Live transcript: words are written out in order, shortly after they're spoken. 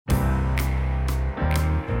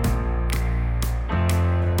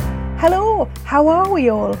Hello, how are we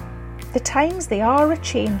all? The times they are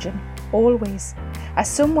a-changing, always, as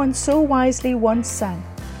someone so wisely once sang.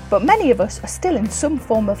 But many of us are still in some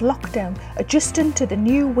form of lockdown, adjusting to the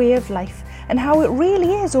new way of life, and how it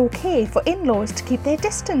really is okay for in-laws to keep their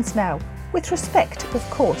distance now, with respect, of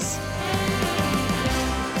course.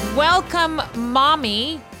 Welcome,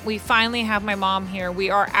 Mommy. We finally have my mom here. We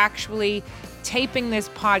are actually taping this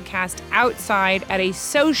podcast outside at a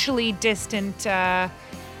socially distant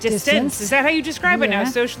distance. Is that how you describe it now?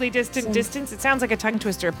 Socially distant distance? It sounds like a tongue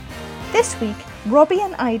twister. This week, Robbie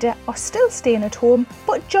and Ida are still staying at home,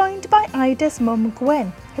 but joined by Ida's mum,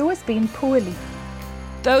 Gwen, who has been poorly.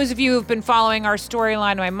 Those of you who've been following our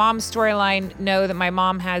storyline, my mom's storyline, know that my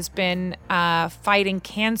mom has been fighting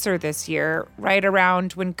cancer this year, right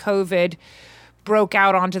around when COVID broke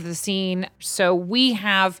out onto the scene. So we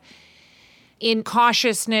have, in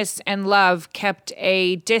cautiousness and love, kept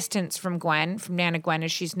a distance from Gwen, from Nana Gwen,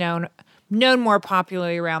 as she's known more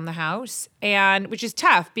popularly around the house, and which is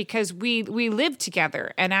tough because we live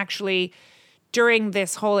together. And actually, during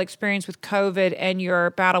this whole experience with COVID and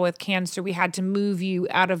your battle with cancer, we had to move you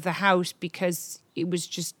out of the house because it was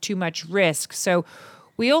just too much risk. So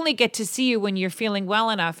we only get to see you when you're feeling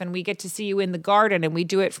well enough, and we get to see you in the garden, and we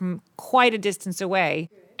do it from quite a distance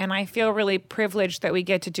away. And I feel really privileged that we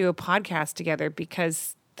get to do a podcast together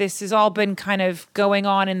because this has all been kind of going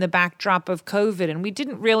on in the backdrop of COVID, and we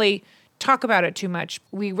didn't really talk about it too much.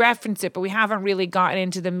 We reference it, but we haven't really gotten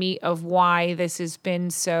into the meat of why this has been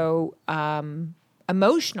so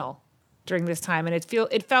emotional during this time. And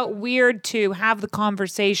it felt weird to have the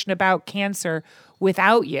conversation about cancer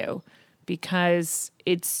without you because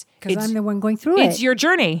I'm the one going through it. It's your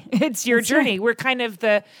journey. It's your journey. Right. We're kind of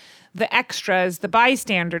the extras, the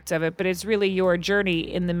bystanders of it, but it's really your journey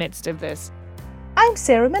in the midst of this. I'm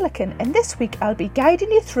Sarah Milliken, and this week I'll be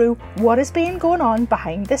guiding you through what has been going on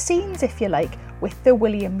behind the scenes, if you like, with the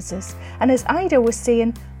Williamses. And as Ida was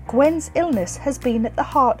saying, Gwen's illness has been at the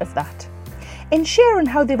heart of that. In sharing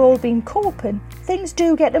how they've all been coping, things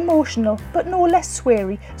do get emotional, but no less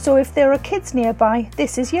sweary, so if there are kids nearby,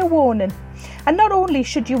 this is your warning. And not only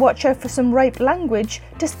should you watch out for some ripe language,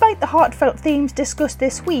 despite the heartfelt themes discussed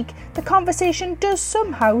this week, the conversation does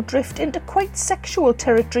somehow drift into quite sexual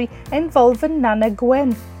territory involving Nana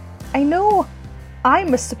Gwen. I know,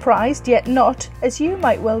 I'm as surprised yet not as you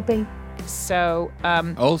might well be. So,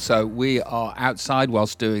 also, we are outside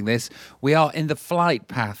whilst doing this. We are in the flight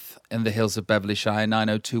path in the hills of Beverley Shire,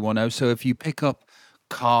 90210. So if you pick up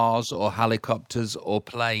cars or helicopters or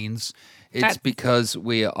planes, it's because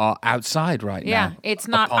we are outside right now. Yeah, it's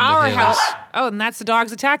not our house. Oh, and that's the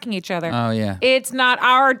dogs attacking each other. Oh, yeah. It's not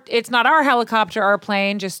our helicopter or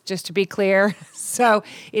plane, just to be clear. So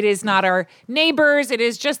it is not our neighbors. It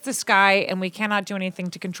is just the sky, and we cannot do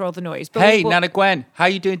anything to control the noise. But hey, Nana Gwen, how are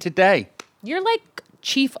you doing today? You're like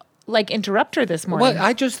chief interrupter this morning. Well,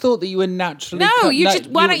 I just thought that you were naturally... No,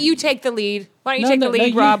 why don't you take the lead? Why don't you take the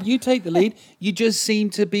lead, Rob? You take the lead. You just seem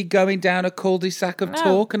to be going down a cul-de-sac of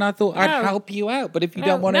talk, and I thought I'd help you out. But if you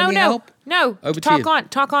don't want any help... No, over to you.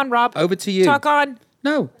 Talk on, Rob. Over to you. Talk on.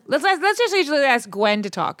 No. Let's just usually ask Gwen to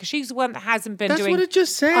talk. She's the one that hasn't been doing... That's what I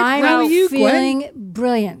just said. How are you, Gwen? I'm feeling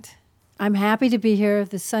brilliant. I'm happy to be here.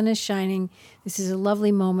 The sun is shining. This is a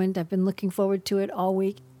lovely moment. I've been looking forward to it all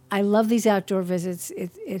week. I love these outdoor visits.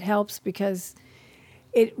 It helps because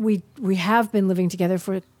we have been living together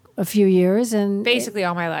for a few years and basically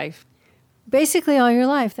all my life. Basically all your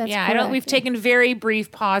life. That's correct. We've taken very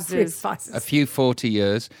brief pauses. A few 40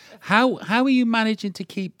 years. How are you managing to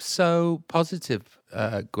keep so positive,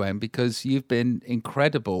 Gwen? Because you've been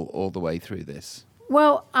incredible all the way through this.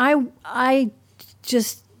 Well, I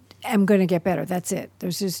just am going to get better. That's it.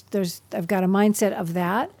 I've got a mindset of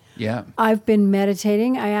that. Yeah. I've been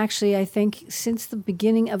meditating. I think since the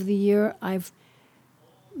beginning of the year, I've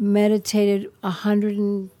meditated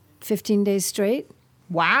 115 days straight.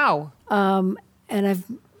 Wow. And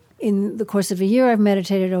in the course of a year, I've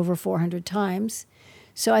meditated over 400 times.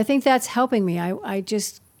 So I think that's helping me. I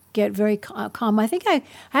just get very calm. I think I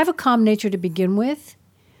have a calm nature to begin with.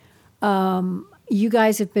 You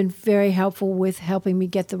guys have been very helpful with helping me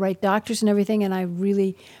get the right doctors and everything, and I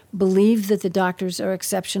really believe that the doctors are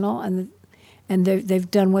exceptional and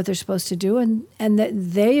they've done what they're supposed to do, and that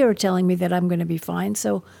they are telling me that I'm going to be fine.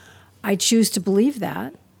 So I choose to believe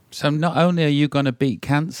that. So not only are you going to beat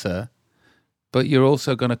cancer, but you're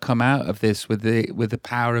also going to come out of this with the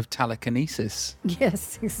power of telekinesis.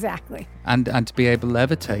 Yes, exactly. And to be able to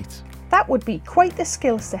levitate. That would be quite the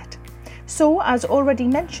skill set. So, as already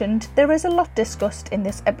mentioned, there is a lot discussed in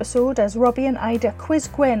this episode as Robbie and Ida quiz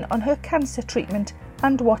Gwen on her cancer treatment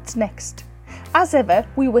and what's next. As ever,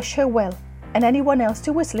 we wish her well. and anyone else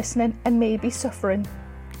who is listening and may be suffering.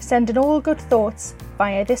 Sending all good thoughts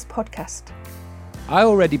via this podcast. I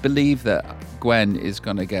already believe that Gwen is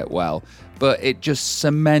going to get well, but it just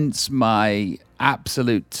cements my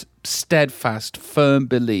absolute steadfast, firm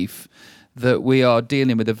belief that we are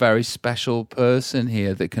dealing with a very special person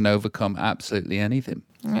here that can overcome absolutely anything.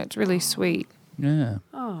 It's really sweet. Yeah.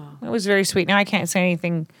 Oh, it was very sweet. Now I can't say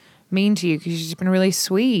anything mean to you because you've just been really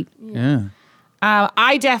sweet. Yeah.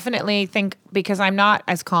 I definitely think, because I'm not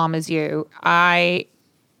as calm as you, I'm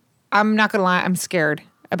not gonna lie, I'm scared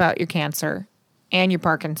about your cancer and your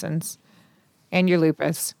Parkinson's and your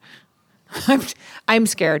lupus. I'm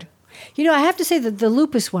scared. You know, I have to say that the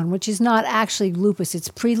lupus one, which is not actually lupus, it's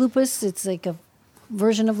pre-lupus, it's like a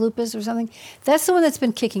version of lupus or something. That's the one that's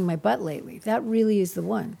been kicking my butt lately. That really is the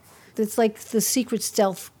one. It's like the secret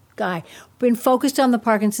stealth guy. Been focused on the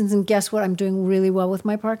Parkinson's, and guess what? I'm doing really well with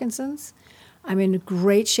my Parkinson's. I'm in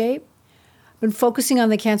great shape. Been focusing on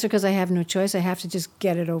the cancer because I have no choice. I have to just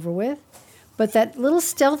get it over with. But that little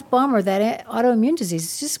stealth bomber, that autoimmune disease,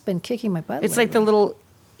 has just been kicking my butt. It's lately. like the little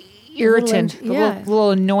irritant,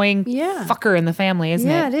 little annoying fucker in the family, isn't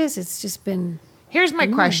it? Yeah, it is. It's just been... Here's my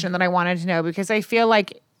question that I wanted to know, because I feel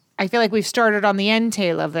like we've started on the end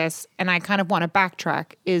tail of this, and I kind of want to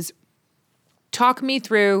backtrack, is talk me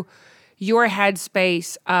through your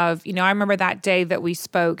headspace of, I remember that day that we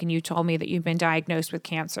spoke and you told me that you've been diagnosed with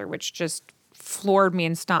cancer, which just floored me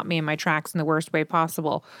and stopped me in my tracks in the worst way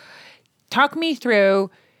possible. Talk me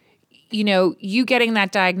through, you getting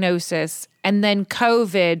that diagnosis and then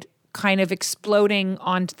COVID kind of exploding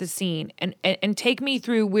onto the scene, and take me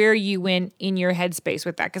through where you went in your headspace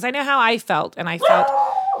with that. Because I know how I felt, and I felt,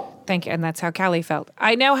 thank you, and that's how Callie felt.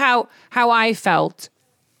 I know how I felt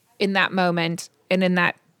in that moment and in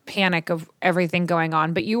that panic of everything going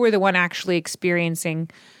on, but you were the one actually experiencing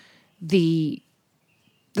the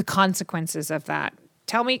consequences of that.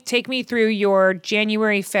 Take me through your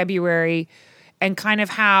January, February, and kind of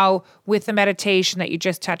how, with the meditation that you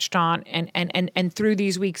just touched on, and through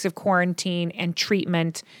these weeks of quarantine and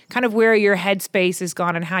treatment, kind of where your headspace has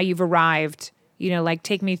gone and how you've arrived.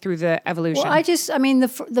 Take me through the evolution. Well,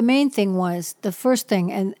 the main thing was, the first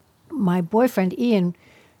thing, and my boyfriend Ian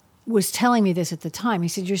was telling me this at the time. He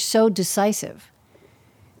said, "You're so decisive,"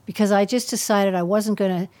 because I just decided I wasn't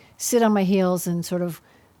going to sit on my heels and sort of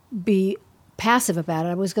be passive about it.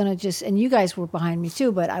 I was going to and you guys were behind me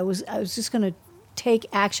too, but I was just going to take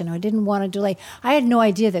action. I didn't want to delay. I had no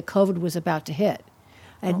idea that COVID was about to hit.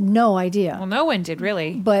 I had no idea. Well, no one did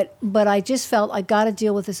really. But I just felt I got to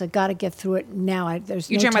deal with this. I got to get through it now. There's no time to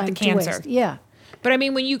waste. You're talking about the cancer. Yeah. But I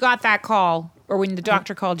mean, when you got that call, or when the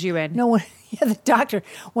doctor called you in. No, the doctor.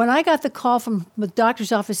 When I got the call from the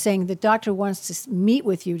doctor's office saying the doctor wants to meet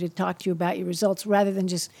with you to talk to you about your results, rather than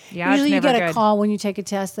just usually you get a call when you take a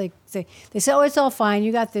test. They say, "Oh, it's all fine.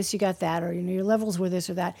 You got this, you got that, or your levels were this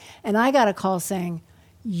or that." And I got a call saying,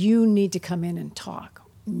 "You need to come in and talk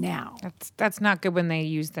now." That's not good when they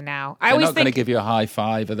use the now. They're not going to give you a high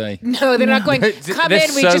five, are they? No, they're not going. Come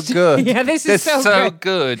in. We just good. Yeah, this is so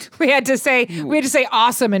good. We had to say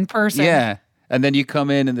awesome in person. Yeah. And then you come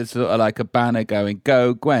in and there's sort of like a banner going,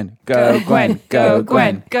 "Go Gwen, go Gwen, go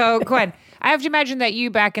Gwen, go Gwen." I have to imagine that you,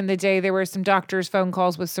 back in the day, there were some doctors' phone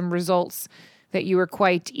calls with some results that you were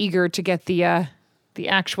quite eager to get the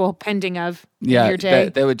actual pending of in your day.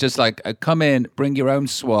 They were just like, "Come in, bring your own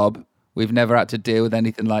swab. We've never had to deal with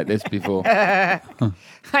anything like this before."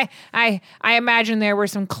 I imagine there were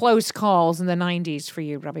some close calls in the 90s for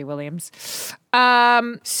you, Robbie Williams.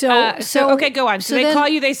 So okay, go on. So they call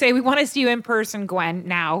you, they say, "We want to see you in person, Gwen,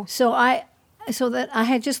 now." So I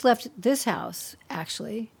had just left this house,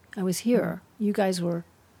 actually. I was here. You guys were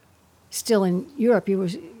still in Europe.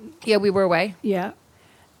 Yeah, we were away. Yeah.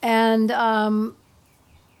 And on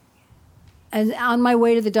my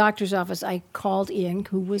way to the doctor's office, I called Ian,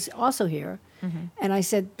 who was also here, and I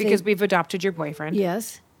said, because we've adopted your boyfriend.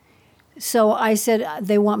 Yes. So I said,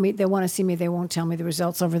 they want to see me. They won't tell me the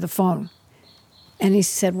results over the phone. And he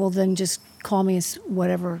said, "Well, then just call me,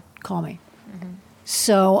 call me."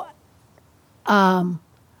 So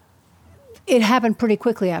it happened pretty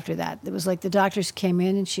quickly after that. It was like the doctors came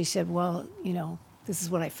in and she said, "Well, this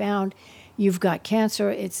is what I found. You've got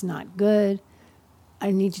cancer. It's not good.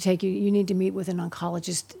 I need to take you. You need to meet with an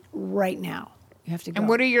oncologist right now. You have to go." And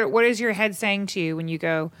what is your head saying to you when you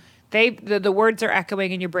go? The words are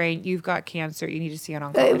echoing in your brain. "You've got cancer. You need to see an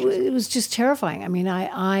oncologist." It was just terrifying. I mean,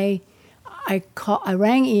 I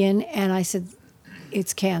rang Ian and I said,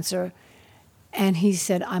 "It's cancer," and he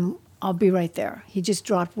said, "I'll be right there." He just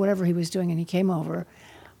dropped whatever he was doing and he came over.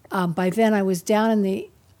 By then, I was down in the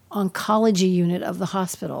oncology unit of the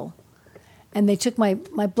hospital. and they took my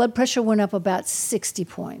blood pressure went up about 60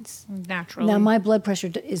 points. Naturally. Now my blood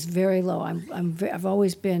pressure is very low. I've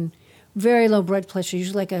always been very low blood pressure,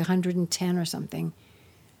 usually like 110 or something.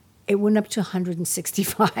 It went up to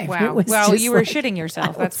 165. Wow. It was Well, just you were like- shitting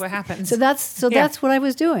yourself. That's what happens. So that's what I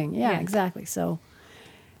was doing. Yeah, exactly. So,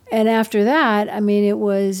 and after that, I mean, it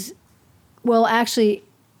was, well, actually,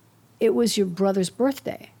 it was your brother's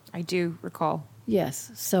birthday. I do recall.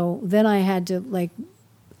 Yes. So then I had to like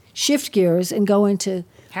shift gears and go into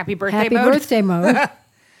Happy birthday happy mode. birthday mode.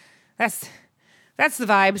 That's the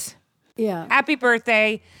vibes. Yeah. Happy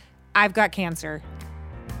birthday. I've got cancer.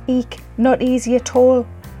 Eek, not easy at all.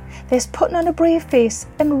 There's putting on a brave face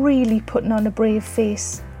and really putting on a brave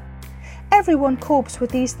face. Everyone copes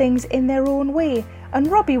with these things in their own way, and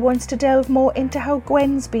Robbie wants to delve more into how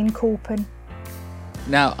Gwen's been coping.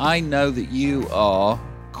 Now, I know that you are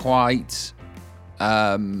quite,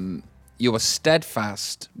 you are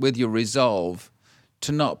steadfast with your resolve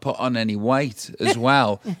to not put on any weight as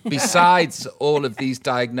well. Besides all of these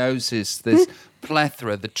diagnoses, this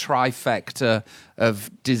plethora, the trifecta of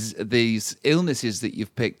these illnesses that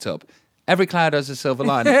you've picked up, every cloud has a silver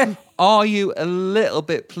lining. Are you a little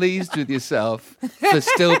bit pleased with yourself for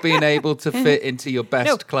still being able to fit into your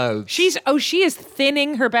best clothes? She is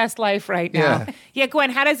thinning her best life right now. Yeah, Gwen,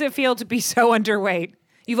 how does it feel to be so underweight?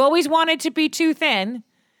 You've always wanted to be too thin.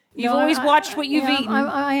 You've always watched what you've eaten.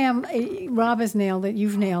 I am. Rob has nailed it.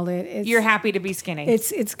 You've nailed it. You're happy to be skinny.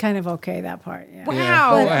 It's kind of okay, that part. Yeah.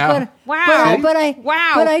 Wow. Yeah. Wow. But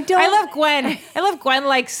I don't. I love Gwen. I love Gwen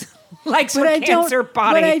likes her I don't- cancer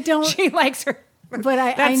body. but I don't- She likes her. But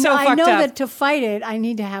I That's know, so I fucked know up. that to fight it, I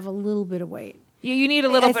need to have a little bit of weight. You need a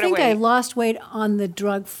little I bit think of weight. I lost weight on the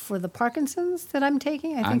drug for the Parkinson's that I'm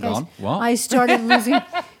taking. I think Hang on, what? I started losing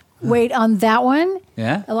weight on that one.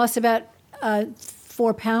 Yeah? I lost about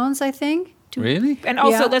 4 pounds, I think. Really? And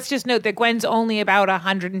also, Yeah. let's just note that Gwen's only about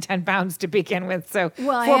 110 pounds to begin with. So,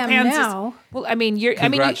 Well, I 4 am pounds now. Well, I mean, you're.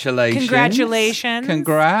 Congratulations. Congratulations.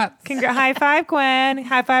 Congrats. High five, Gwen.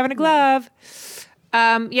 High five and a glove.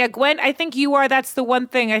 Yeah, Gwen, I think you are. That's the one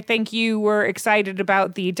thing I think you were excited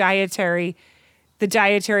about the dietary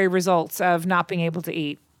results of not being able to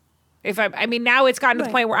eat. I mean, now it's gotten to the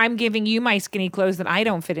Right. point where I'm giving you my skinny clothes that I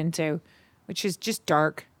don't fit into, which is just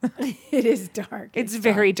dark. It is dark. It's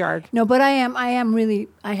very dark. No, but I am really,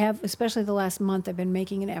 I have, especially the last month, I've been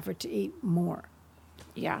making an effort to eat more.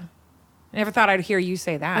 Yeah. I never thought I'd hear you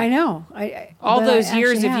say that. I know. All but those I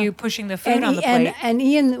years actually of have. you pushing the food on the and, plate. And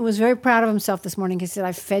Ian was very proud of himself this morning. He said,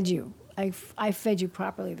 I fed you. I fed you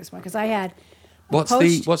properly this morning. Because I had What's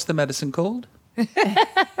the medicine called?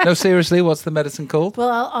 No, seriously, what's the medicine called?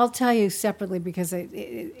 Well, I'll tell you separately because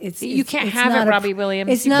it's You can't it's have not it, Robbie Williams.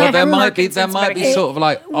 It's You not. Well, there Parkinson's might be medication. sort of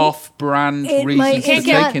like off-brand reasons it's for can't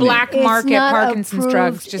get taking black it. it's market not Parkinson's approved-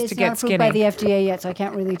 drugs just to it's get not approved by skinny. the FDA yet, so I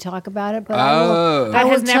can't really talk about it. But Oh. That I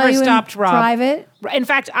will has never tell you in stopped Rob. private. In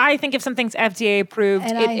fact, I think if something's FDA approved,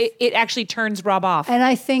 And it actually turns Rob off. And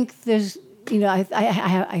I think there's,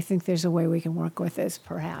 I think there's a way we can work with this.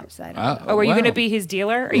 Perhaps I don't know. Oh, are you wow. going to be his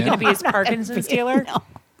dealer? Are you going to be his Parkinson's dealer? No.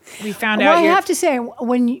 We found Well, out I you're... have to say,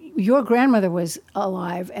 when your grandmother was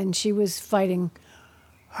alive and she was fighting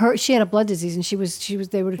she had a blood disease and she had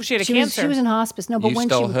cancer. She was in hospice. No, but You when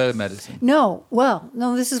stole she her medicine. No,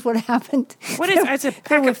 this is what happened. What is it's a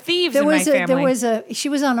pack of thieves in my family. She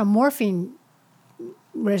was on a morphine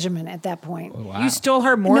regimen at that point. Wow. You stole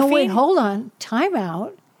her morphine? No, wait, hold on. Time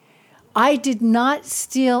out. I did not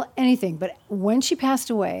steal anything, but when she passed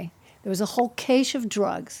away, there was a whole cache of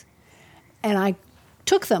drugs, and I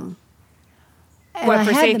took them. And What, I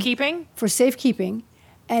for had them safekeeping? For safekeeping.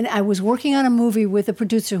 And I was working on a movie with a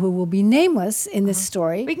producer who will be nameless in this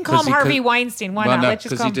story. We can call him 'Cause he Harvey could- Weinstein. Why Well, not? no, Let's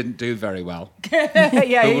just because call he him... didn't do very well.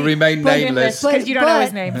 yeah, It will remain nameless. Because you don't know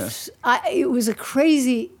his name. It was a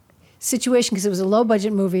crazy situation because it was a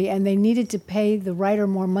low-budget movie, and they needed to pay the writer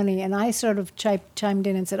more money. And I sort of chimed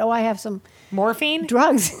in and said, I have some Morphine?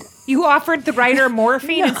 drugs. You offered the writer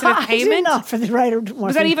morphine instead of I payment? didn't offer the writer morphine.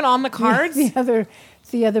 Was that even on the cards?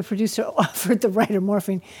 The other producer offered the writer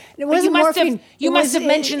morphine. It you wasn't must have- morphine. you It must was- have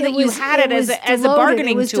mentioned that you was- had it as was a Dilaudid.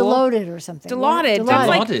 bargaining It was tool. Dilaudid or something. Dilaudid. That's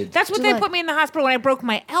like Dilaudid. that's what they Dilaudid. put me in the hospital when I broke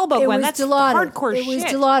my elbow. It Gwen. was That's Dilaudid. hardcore It was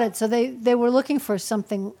shit. Dilaudid. So they were looking for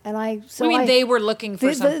something, and I. So What do you mean I- they were looking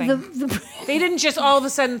for something? the- They didn't just all of a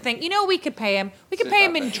sudden think, we could pay him. We could pay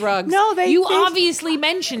him in drugs. No, they- You they- obviously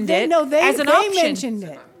mentioned they, it no, they, as an they option. mentioned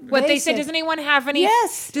it. What they said, does anyone have any?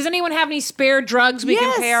 Yes. Does anyone have any spare drugs we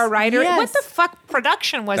can pay our writer? Yes. What the fuck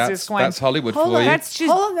production was this one? That's Hollywood Hold for on. you. That's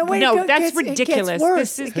just Hold on, wait, no. it That's gets- ridiculous. It gets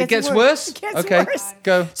worse. This is It gets worse? It gets Okay, worse.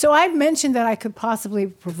 go. So I mentioned that I could possibly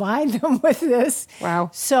provide them with this. Wow.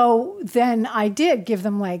 So then I did give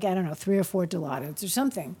them like, I don't know, 3 or 4 Dilaudid or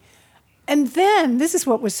something. And then this is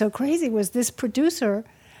what was so crazy was this producer.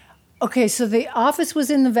 Okay, so the office was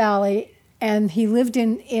in the Valley and he lived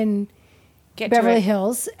in Get to Beverly it.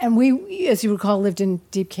 Hills. And we, as you recall, lived in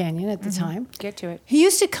Deep Canyon at the time. Get to it. He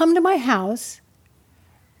used to come to my house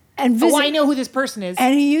and visit. Oh, I know who this person is.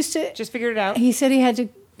 And he used to Just figured it out. He said he had to.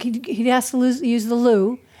 He'd ask to use the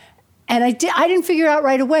loo, and I didn't figure it out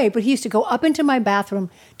right away. But he used to go up into my bathroom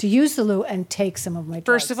to use the loo and take some of my drugs.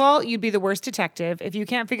 First of all, you'd be the worst detective if you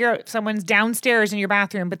can't figure out if someone's downstairs in your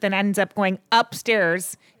bathroom, but then ends up going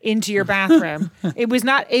upstairs into your bathroom.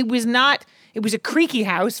 It was a creaky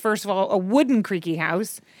house, first of all, a wooden creaky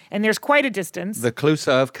house, and there's quite a distance. The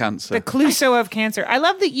Clouseau of cancer. The Clouseau of cancer. I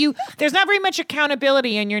love that there's not very much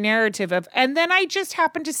accountability in your narrative of, and then I just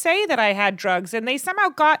happened to say that I had drugs and they somehow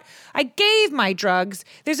I gave my drugs.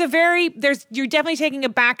 You're definitely taking a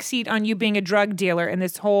backseat on you being a drug dealer in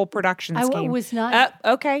this whole production I scheme. was not.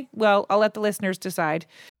 Okay. Well, I'll let the listeners decide.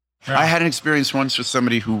 I had an experience once with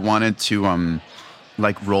somebody who wanted to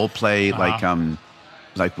like role play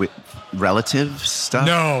like with relative stuff.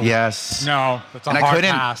 No. Yes. No, that's a And I hard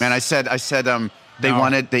couldn't. pass. And I said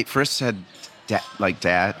they first said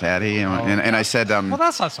daddy, and I said Well,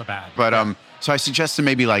 that's not so bad. but so I suggested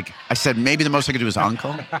maybe the most I could do is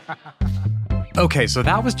uncle. Okay, so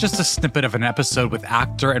that was just a snippet of an episode with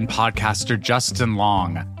actor and podcaster Justin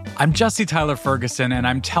Long. I'm Jesse Tyler Ferguson, and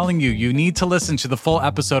I'm telling you, you need to listen to the full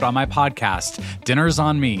episode on my podcast, Dinner's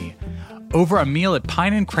on Me. Over a meal at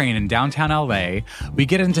Pine and Crane in downtown LA, we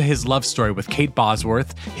get into his love story with Kate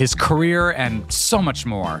Bosworth, his career, and so much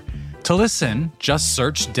more. To listen, just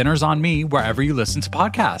search Dinner's on Me wherever you listen to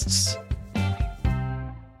podcasts.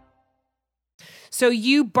 So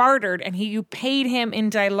you bartered and you paid him in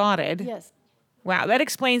Dilaudid. Yes. Wow, that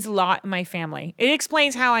explains a lot in my family. It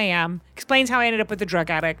explains how I am, explains how I ended up with a drug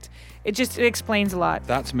addict. It explains a lot.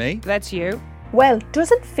 That's me. That's you. Well,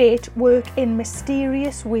 doesn't fate work in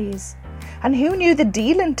mysterious ways? And who knew the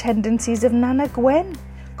dealing tendencies of Nana Gwen?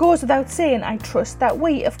 Goes without saying, I trust that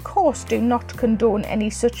we, of course, do not condone any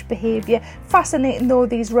such behaviour, fascinating though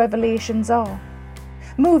these revelations are.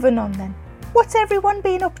 Moving on then. What's everyone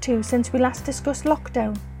been up to since we last discussed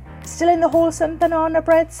lockdown? Still in the wholesome banana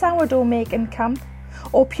bread sourdough making camp?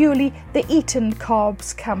 Or purely the eaten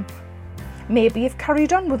carbs camp? Maybe you've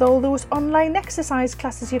carried on with all those online exercise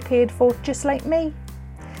classes you paid for, just like me.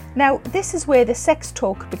 Now, this is where the sex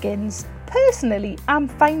talk begins. Personally, I'm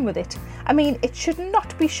fine with it. I mean, it should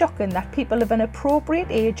not be shocking that people of an appropriate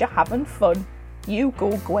age are having fun. You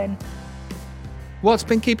go, Gwen. What's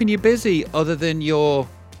been keeping you busy other than your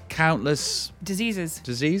countless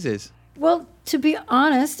Diseases. Well, to be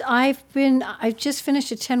honest, I've just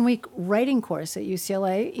finished a 10-week writing course at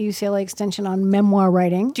UCLA Extension on memoir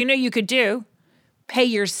writing. Do you know you could pay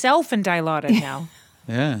yourself in Dilaudid now?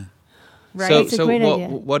 Yeah. Right. So, It's a great idea.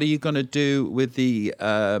 what are you going to do with the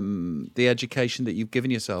education that you've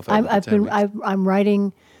given yourself? Over the 10 weeks? I'm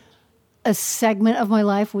writing a segment of my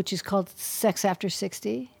life which is called Sex After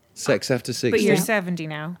 60. Sex After 60. But you're 70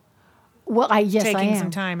 now. Well, I am. Taking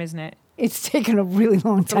some time, isn't it? It's taken a really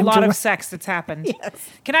long It's time. a lot to of sex that's happened. Yes.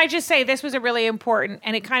 Can I just say this was a really important,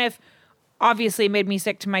 and it kind of obviously made me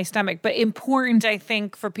sick to my stomach, but important, I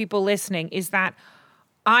think, for people listening is that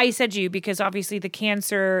I said to you, because obviously the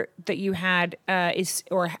cancer that you had is,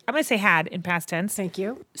 or I'm going to say had in past tense. Thank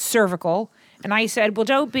you. Cervical. And I said, well,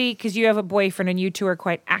 don't be, because you have a boyfriend and you two are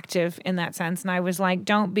quite active in that sense. And I was like,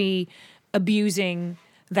 don't be abusing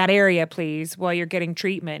that area, please, while you're getting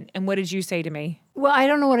treatment. And what did you say to me? Well, I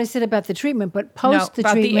don't know what I said about the treatment, but post the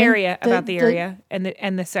about treatment, the area, about the area and the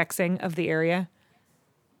sexing of the area.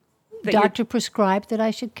 The doctor prescribed that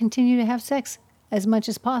I should continue to have sex as much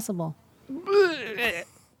as possible.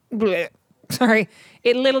 Sorry,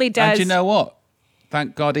 it literally does. And you know what?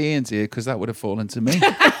 Thank God Ian's here, because that would have fallen to me.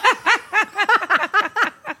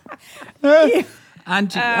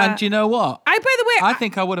 And you know what? By the way, I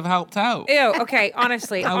think I would have helped out. Ew. Okay.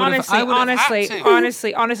 Honestly, I would have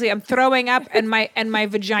honestly, I'm throwing up, and my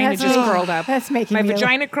vagina That's just making- curled up. that's making my me-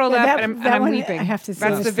 vagina curled up, and I'm one, weeping. I have to say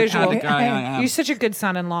That's this. the visual. Kind of guy I am. You're such a good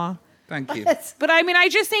son-in-law. Thank you. But I mean, I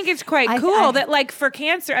just think it's quite I- cool I- that, like, for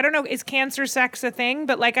cancer, I don't know, is cancer sex a thing?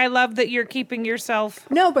 But like, I love that you're keeping yourself.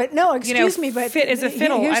 Excuse me, but fit as a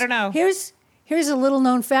fiddle. I don't know. Here's a little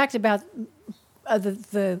known fact about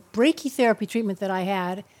the brachytherapy treatment that I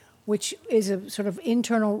had, which is a sort of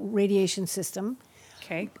internal radiation system.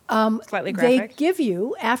 Okay. They Slightly graphic. give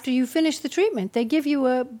you, after you finish the treatment, they give you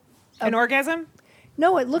An orgasm?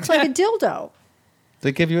 no, it looks like a dildo.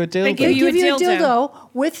 They give you a dildo. They give They you a give you a dildo. dildo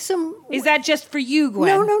with some. Is that just for you, Gwen?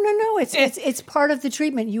 No. It's part of the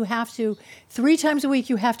treatment. You have to 3 times a week.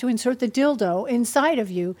 You have to insert the dildo inside of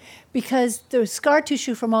you because the scar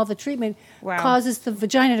tissue from all the treatment Wow. causes the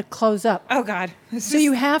vagina to close up. Oh God. So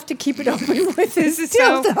you have to keep it open with this This is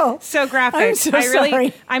dildo. so graphic. I'm so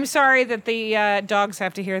sorry. I'm sorry that the dogs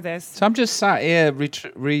have to hear this. So I'm just sat here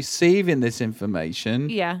receiving this information.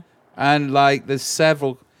 Yeah. And like, there's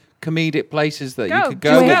several comedic places that you could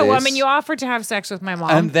go Just with go. this. I mean, you offered to have sex with my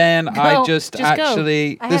mom. And then I just go.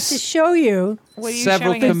 actually... I have to show you What are you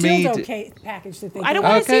several showing us? the dildo comedic... package that they I don't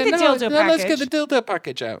give. want to see the dildo no, package. let's get the dildo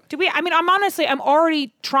package out. Do we? I mean, I'm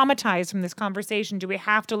already traumatized from this conversation. Do we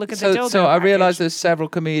have to look at the dildo So I package? realized there's several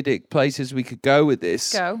comedic places we could go with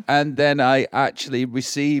this. Go. And then I actually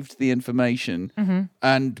received the information Mm-hmm.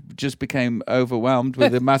 and just became overwhelmed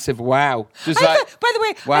with a massive wow. Just I like, thought, by the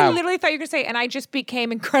way, I wow. literally thought you were going to say, and I just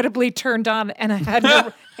became incredibly turned on and I had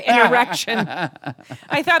an erection.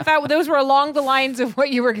 I thought that those were along the lines of what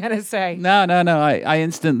you were going to say. No. I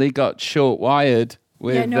instantly got short wired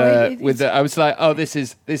with Yeah, no, with the, I was like, oh, this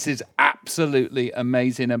is absolutely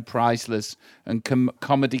amazing and priceless and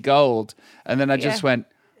comedy gold. And then I just Yeah. went,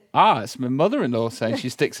 it's my mother-in-law saying she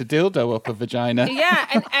sticks a dildo up her vagina.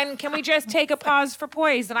 Yeah, and can we just take a pause for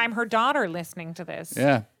poise that I'm her daughter listening to this?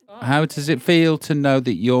 Yeah. How does it feel to know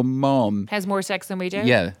that your mom? Has more sex than we do?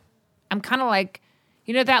 Yeah. I'm kind of like,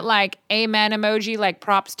 you know that like amen emoji, like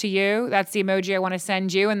props to you? That's the emoji I want to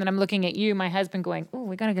send you. And then I'm looking at you, my husband, going, oh,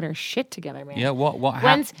 we got to get our shit together, man. Yeah. What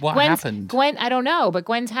Gwen's happened? Gwen, I don't know, but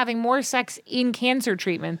Gwen's having more sex in cancer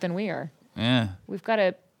treatment than we are. Yeah. We've got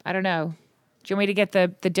to, I don't know. Do you want me to get the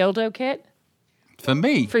dildo kit? For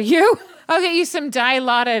me. For you? I'll get you some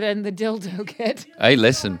Dilaudid and the dildo kit. Hey,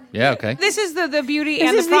 listen. Yeah. Okay. This is the beauty This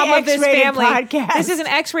and is the the problem of this X-rated family. podcast. This is an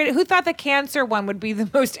X-rated. Who thought the cancer one would be the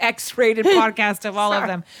most X-rated podcast of all of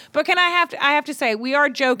them? But I have to say, we are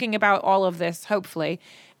joking about all of this, hopefully.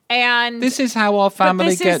 And This is how our family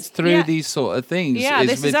this is- gets through yeah. these sort of things. Yeah, is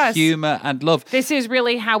this is with us. humor and love. this is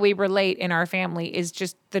really how we relate in our family, is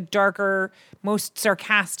just the darker, most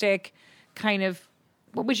sarcastic kind of,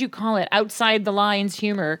 what would you call it? Outside the lines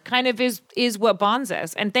humor kind of is what bonds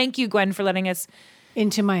us. And thank you, Gwen, for letting us.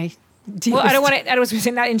 Into my Well, I don't want to. I was going to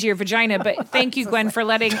say not into your vagina, but thank you, Gwen, for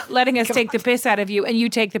letting us take the piss out of you, and you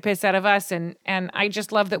take the piss out of us. And I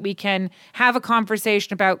just love that we can have a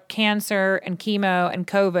conversation about cancer and chemo and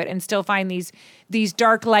COVID, and still find these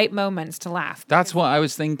dark light moments to laugh. That's what I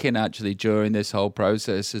was thinking actually during this whole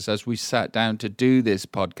process. Is as we sat down to do this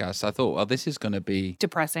podcast, I thought, well, this is going to be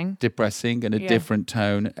Depressing. and a different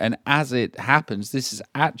tone. And as it happens, this has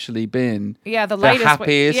actually been Yeah, the the lightest way-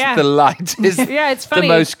 happiest, yeah. the lightest, Yeah, it's funny. the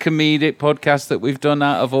most comedic podcast that we've done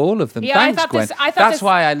out of all of them. Yeah, I Thanks, thought Gwen. this- That's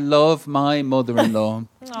why I love my mother-in-law.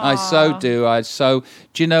 I so do.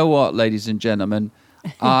 Do you know what, ladies and gentlemen?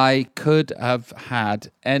 I could have had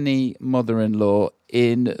any mother-in-law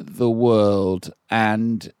in the world,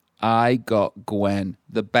 and I got Gwen,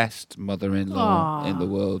 the best mother-in-law in the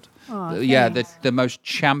world. The most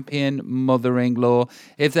champion mother-in-law.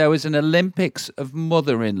 If there was an Olympics of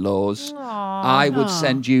mother-in-laws, I would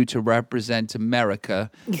send you to represent America,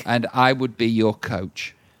 and I would be your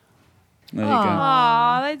coach. There you go.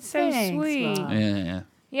 Aw, that's so Thanks, sweet. Mom. Yeah.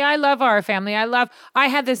 Yeah, I love our family. I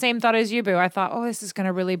had the same thought as you, Boo. I thought, oh, this is going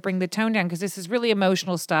to really bring the tone down because this is really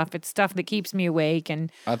emotional stuff. It's stuff that keeps me awake. And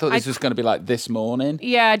I thought this was going to be like this morning.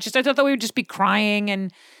 yeah, I thought that we would just be crying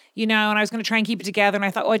and and I was going to try and keep it together. And I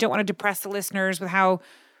thought, oh, I don't want to depress the listeners with how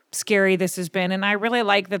scary this has been. And I really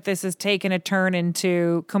like that this has taken a turn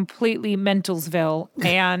into completely Mentalsville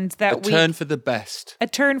and that Turn for the best. a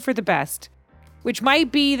turn for the best, which might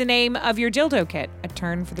be the name of your dildo kit, a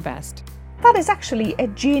turn for the best. That is actually a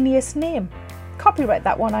genius name. Copyright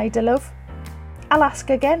that one, Ida Love. I'll ask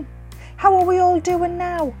again. How are we all doing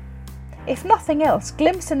now? If nothing else,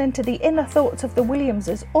 glimpsing into the inner thoughts of the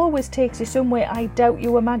Williamses always takes you somewhere I doubt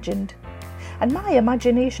you imagined. And my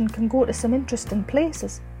imagination can go to some interesting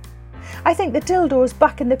places. I think the dildo's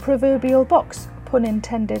back in the proverbial box, pun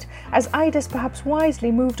intended, as Ida's perhaps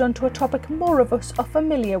wisely moved on to a topic more of us are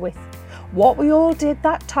familiar with. What we all did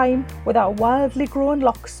that time with our wildly grown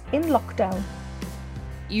locks in lockdown.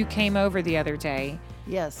 You came over the other day.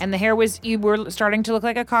 Yes. And the hair you were starting to look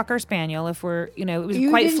like a Cocker Spaniel it was you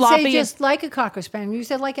quite didn't floppy. say just like a Cocker Spaniel. You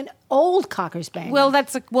said like an old Cocker Spaniel. Well, but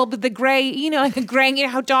the gray, like the gray,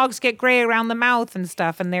 how dogs get gray around the mouth and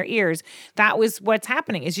stuff and their ears. That was what's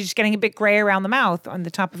happening is you're just getting a bit gray around the mouth on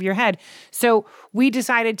the top of your head. So we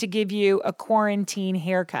decided to give you a quarantine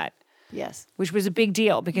haircut. Yes. Which was a big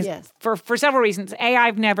deal because Yes. for several reasons. A,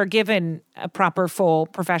 I've never given a proper full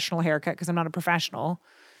professional haircut because I'm not a professional,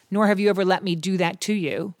 nor have you ever let me do that to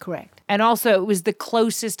you. Correct. And also it was the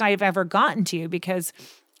closest I've ever gotten to you because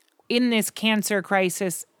in this cancer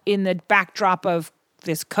crisis, in the backdrop of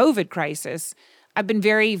this COVID crisis, I've been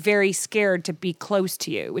very, very scared to be close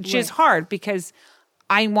to you, which is hard because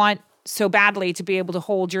I want so badly to be able to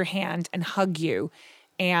hold your hand and hug you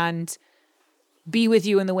and be with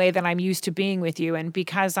you in the way that I'm used to being with you. And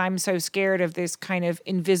because I'm so scared of this kind of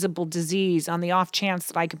invisible disease, on the off chance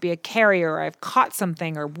that I could be a carrier or I've caught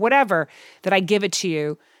something or whatever, that I give it to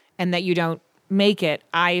you and that you don't make it,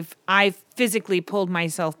 I've physically pulled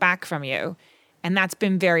myself back from you. And that's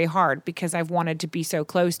been very hard because I've wanted to be so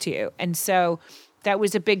close to you. And so that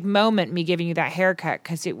was a big moment, me giving you that haircut,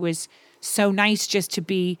 because it was so nice just to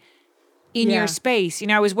be in your space. You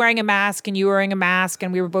know, I was wearing a mask and you were wearing a mask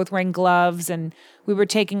and we were both wearing gloves and we were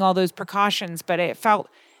taking all those precautions. But it felt,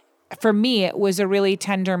 for me, it was a really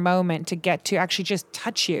tender moment to get to actually just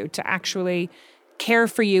touch you, to actually care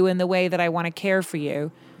for you in the way that I want to care for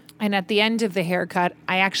you. And at the end of the haircut,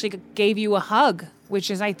 I actually gave you a hug, which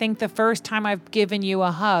is, I think, the first time I've given you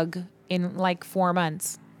a hug in like 4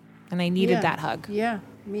 months. And I needed that hug. Yeah,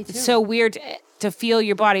 me too. It's so weird to feel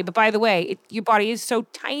your body. But by the way, your body is so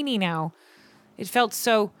tiny now. It felt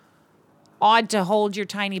so odd to hold your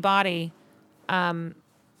tiny body. And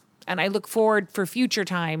I look forward for future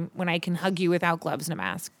time when I can hug you without gloves and a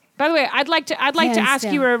mask. By the way, I'd like to ask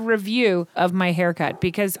you a review of my haircut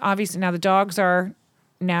because obviously now the dogs are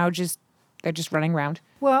they're just running around.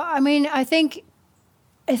 Well, I mean, I think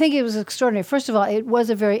it was extraordinary. First of all, it was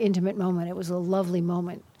a very intimate moment. It was a lovely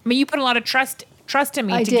moment. I mean, you put a lot of trust in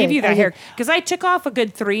me I to did, give you that I hair did. because I took off a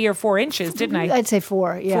good 3 or 4 inches, didn't I? I'd say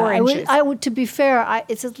 4. Yeah, 4 inches. I would. To be fair,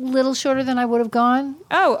 it's a little shorter than I would have gone.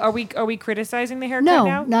 Oh, are we criticizing the haircut No,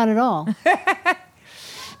 now? not at all.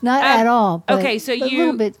 Not at all. But Okay, so a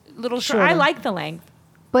little bit short. I like the length.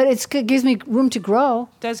 but it gives me room to grow.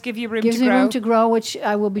 Does give you room Gives to me grow. room to grow, which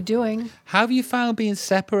I will be doing. How have you found being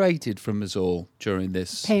separated from us all during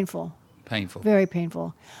this? Painful, Painful. very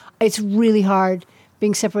painful. It's really hard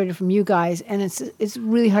being separated from you guys, and it's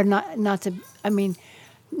really hard not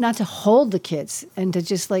to hold the kids and to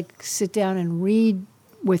just like sit down and read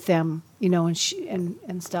with them, you know,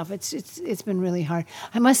 and stuff. It's been really hard.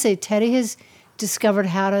 I must say, Teddy has discovered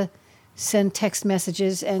how to send text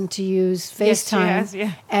messages and to use Yes, she FaceTime, has,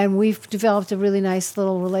 yeah. and we've developed a really nice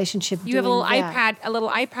little relationship. You have a little doing that.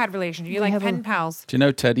 iPad relationship. You're We like have pen pals. Do you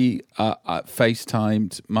know Teddy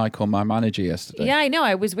FaceTimed Michael, my manager, yesterday? Yeah, I know.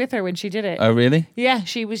 I was with her when she did it. Oh, really? Yeah,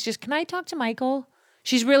 she was just, can I talk to Michael?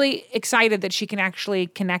 She's really excited that she can actually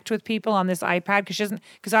connect with people on this iPad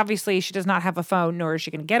because obviously she does not have a phone, nor is she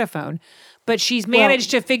going to get a phone. But she's managed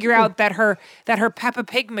to figure out that her Peppa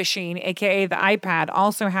Pig machine, aka the iPad,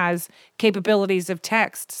 also has capabilities of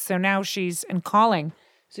text. So now she's in calling.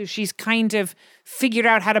 So she's kind of figured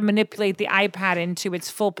out how to manipulate the iPad into its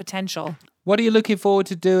full potential. What are you looking forward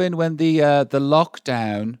to doing when the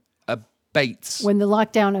lockdown abates? When the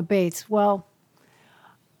lockdown abates, well,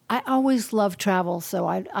 I always love travel, so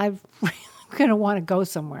I'm going to want to go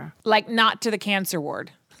somewhere. Like not to the cancer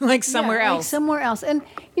ward, like somewhere Yeah, like else. somewhere else. And,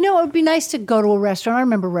 you know, it would be nice to go to a restaurant. I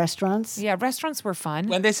remember restaurants. Yeah, restaurants were fun.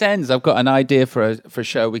 When this ends, I've got an idea for a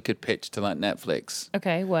show we could pitch to like Netflix.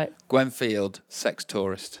 Okay, what? Gwen Field, sex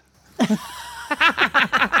tourist.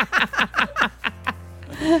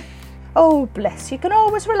 Oh, bless, you can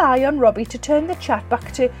always rely on Robbie to turn the chat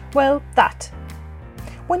back to, well, that.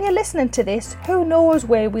 When you're listening to this, who knows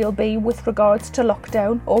where we'll be with regards to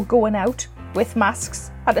lockdown or going out, with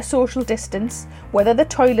masks, at a social distance, whether the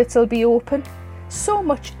toilets will be open. So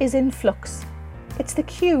much is in flux. It's the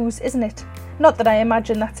queues, isn't it? Not that I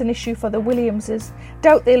imagine that's an issue for the Williamses.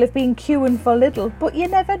 Doubt they'll have been queuing for little, but you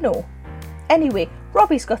never know. Anyway,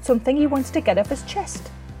 Robbie's got something he wants to get off his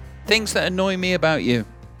chest. Things that annoy me about you.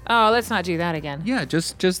 Oh, let's not do that again. Yeah,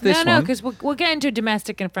 just this one. No, because we'll get into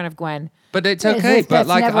domestic in front of Gwen. But it's Yes, okay. But that's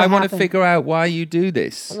like, never I want to happened. figure out why you do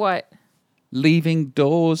this. What? Leaving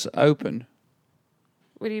doors open.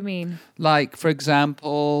 What do you mean? Like, for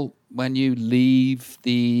example, when you leave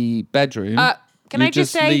the bedroom, can you I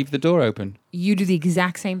just say- leave the door open. You do the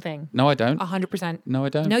exact same thing. No, I don't. 100%. No, I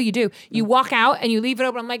don't. No, you do. You walk out and you leave it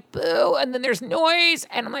open. I'm like, boo. And then there's noise.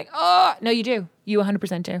 And I'm like, oh. No, you do. You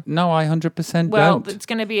 100% do. No, I 100% Well, don't. it's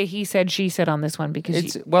going to be a he said, she said on this one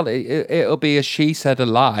because It'll be a she said a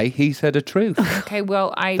lie, he said a truth. okay,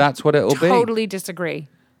 well, I That's what it'll be. totally disagree.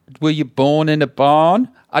 Were you born in a barn?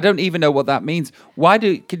 I don't even know what that means.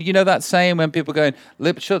 Can you know that saying when people are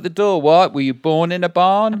going, shut the door, what? Were you born in a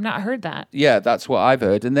barn? I've not heard that. Yeah, that's what I've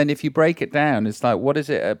heard. And then if you break it down, it's like, what is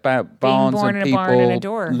it about barns born and in a barn and a people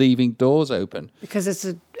door. leaving doors open? Because it's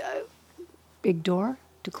a big door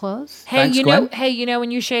to close. Hey, Thanks, Gwen. you know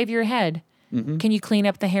when you shave your head, can you clean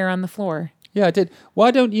up the hair on the floor? Yeah, I did.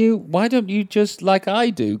 Why don't you just like I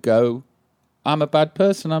do go, I'm a bad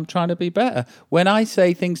person, I'm trying to be better. When I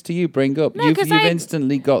say things to you, bring up, you've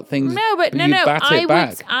instantly got things. No, but no. Bat it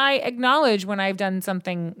back. I acknowledge when I've done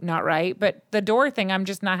something not right, but the door thing, I'm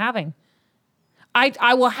just not having.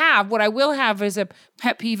 I will have is a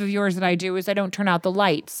pet peeve of yours that I do is I don't turn out the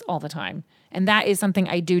lights all the time, and that is something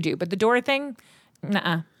I do. But the door thing,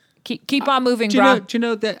 nuh-uh. Keep on moving, bro. Do you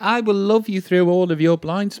know that I will love you through all of your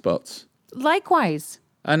blind spots, Likewise.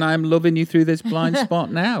 and I'm loving you through this blind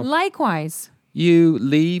spot now. Likewise. You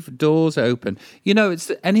leave doors open. You know,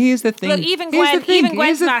 and here's the thing. Look, even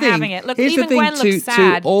Gwen's not having it. Look, here's even the thing Gwen looks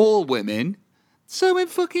sad. to all women. So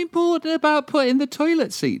fucking important about putting the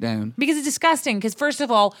toilet seat down. Because it's disgusting. Because first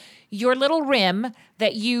of all, your little rim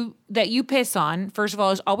that you piss on, first of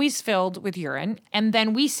all, is always filled with urine, and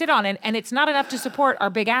then we sit on it, and it's not enough to support our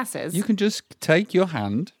big asses. You can just take your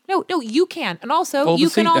hand. No, you can, and also you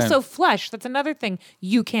can also flush. That's another thing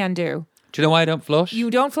you can do. Do you know why I don't flush? You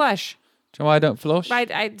don't flush. Do you know why I don't flush? Right,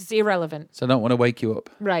 it's irrelevant. So I don't want to wake you up.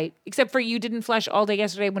 Right, except for you didn't flush all day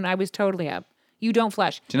yesterday when I was totally up. You don't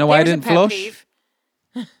flush. Do you know why I There's a didn't pet flush? peeve.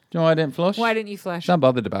 Do you know why I didn't flush? Why didn't you flush? I'm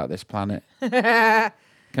bothered about this planet.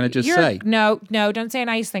 Can I just say? No, don't say a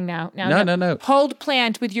nice thing now. No. Hold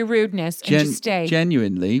plant with your rudeness and just stay.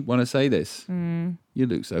 Genuinely want to say this. You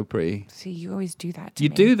look so pretty. See, you always do that to You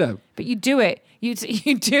me. do, though. But you do it. You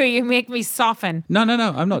do. You make me soften. No.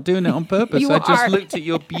 I'm not doing it on purpose. You I just are. looked at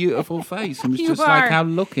your beautiful face and was You just are. like, how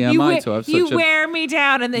lucky am I to have such You a wear me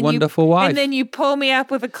down and then wonderful wife. And then you pull me up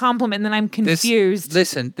with a compliment and then I'm confused.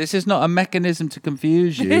 Listen, this is not a mechanism to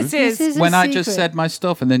confuse you. This is. a When I just secret. said my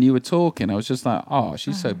stuff and then you were talking, I was just like, oh,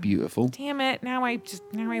 she's so beautiful. Damn it. Now I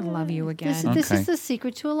love you again. This Okay. is the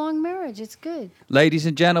secret to a long marriage. It's good. Ladies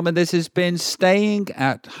and gentlemen, this has been Staying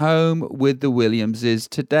at Home with the Williamses.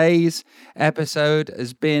 Today's episode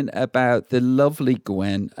has been about the lovely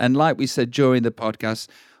Gwen. And like we said during the podcast,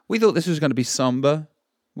 we thought this was going to be somber.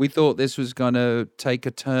 We thought this was going to take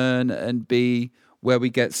a turn and be where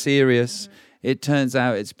we get serious. It turns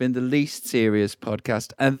out it's been the least serious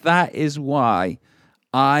podcast. And that is why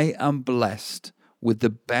I am blessed with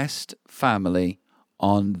the best family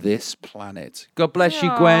on this planet. God bless you,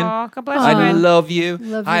 Gwen. Aw, God bless you, I Gwen. love you.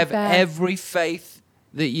 Love I you have back. every faith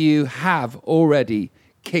that you have already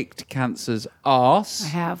kicked cancer's arse. I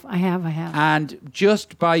have. And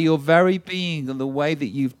just by your very being and the way that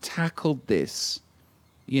you've tackled this,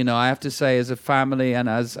 you know, I have to say, as a family and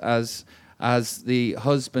as the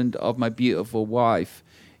husband of my beautiful wife,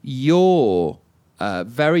 your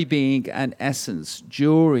very being and essence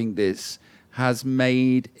during this has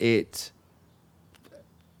made it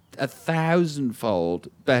 1,000-fold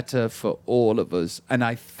better for all of us. And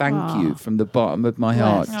I thank you from the bottom of my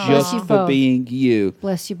heart Bless just you for both. being you.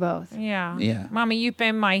 Bless you both. Yeah. Yeah. Mommy, you've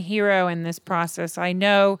been my hero in this process. I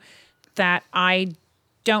know that I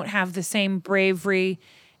don't have the same bravery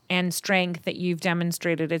and strength that you've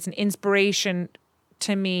demonstrated. It's an inspiration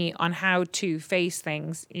to me on how to face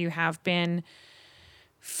things. You have been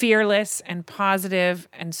fearless and positive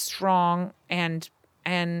and strong and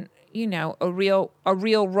you know, a real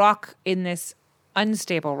rock in this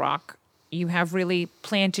unstable rock. You have really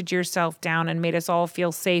planted yourself down and made us all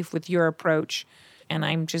feel safe with your approach. And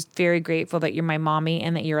I'm just very grateful that you're my mommy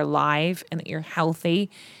and that you're alive and that you're healthy.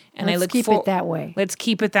 And Let's I look keep it that way. Let's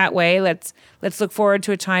keep it that way. Let's look forward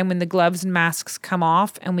to a time when the gloves and masks come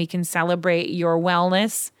off and we can celebrate your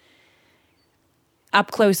wellness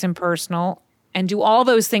up close and personal and do all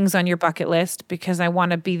those things on your bucket list because I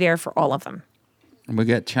want to be there for all of them. And we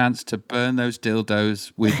get a chance to burn those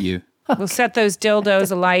dildos with you. We'll set those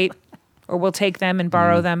dildos alight or we'll take them and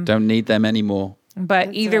borrow them. Don't need them anymore.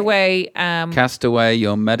 But either way, Cast away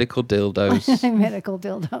your medical dildos. Medical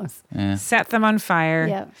dildos. set them on fire.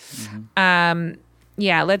 Yeah.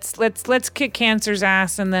 Yeah, let's kick cancer's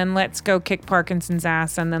ass and then let's go kick Parkinson's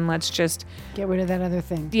ass and then let's just Get rid of that other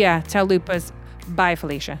thing. tell Lupas bye,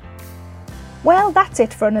 Felicia. Well, that's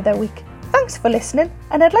it for another week. Thanks for listening,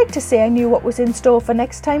 and I'd like to say I knew what was in store for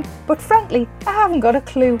next time, but frankly, I haven't got a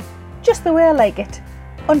clue. Just the way I like it.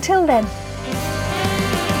 Until then.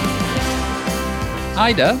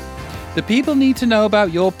 Ida, the people need to know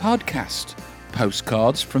about your podcast,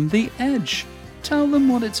 Postcards from the Edge. Tell them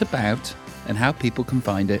what it's about. and how people can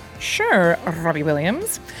find it. Sure, Robbie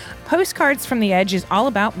Williams. Postcards from the Edge is all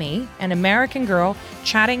about me, an American girl,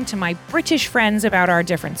 chatting to my British friends about our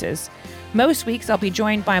differences. Most weeks I'll be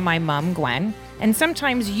joined by my mum, Gwen, and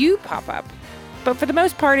sometimes you pop up. But for the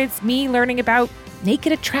most part, it's me learning about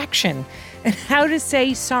naked attraction and how to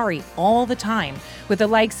say sorry all the time with the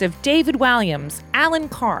likes of David Walliams, Alan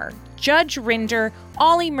Carr, Judge Rinder,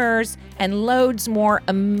 Ollie Murs, and loads more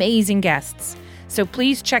amazing guests. So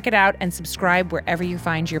please check it out and subscribe wherever you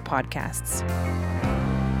find your podcasts.